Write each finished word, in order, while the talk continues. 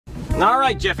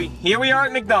Alright, Jeffy, here we are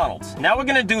at McDonald's. Now we're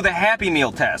gonna do the Happy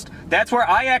Meal test. That's where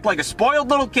I act like a spoiled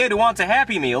little kid who wants a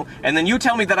Happy Meal, and then you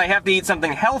tell me that I have to eat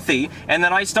something healthy, and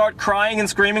then I start crying and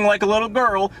screaming like a little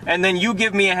girl, and then you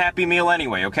give me a Happy Meal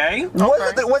anyway, okay?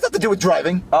 What does that to do with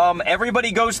driving?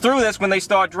 Everybody goes through this when they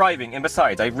start driving, and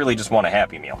besides, I really just want a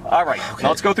Happy Meal. Alright, now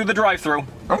let's go through the drive-thru.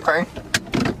 Okay.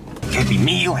 Happy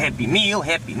Meal, Happy Meal,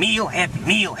 Happy Meal, Happy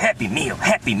Meal, Happy Meal,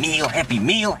 Happy Meal, Happy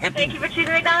Meal, Happy Thank you for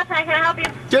choosing McDonald's. How can I help you?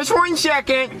 Just 1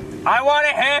 second. I want a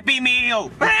Happy Meal!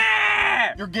 Ah!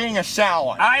 You're getting a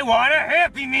salad. I want a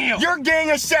Happy Meal! You're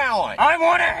getting a salad. I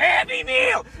want a Happy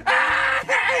Meal! Ah!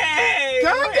 Can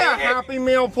I get a Happy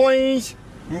Meal, please?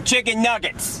 Chicken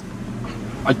nuggets.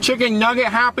 A chicken nugget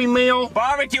Happy Meal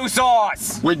Barbecue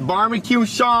sauce. with barbecue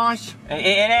sauce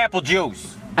And apple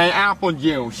juice. and apple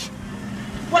juice.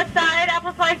 What side?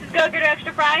 Apple slices, go get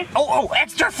extra fries. Oh,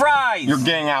 extra fries! You're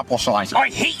getting apple slices. I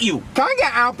hate you! Can I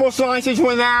get apple slices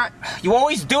with that? You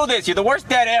always do this. You're the worst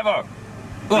dad ever.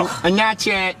 Ugh. And that's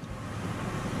it.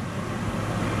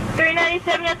 $3.97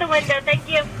 at the window. Thank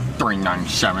you.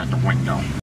 $3.97 at the window.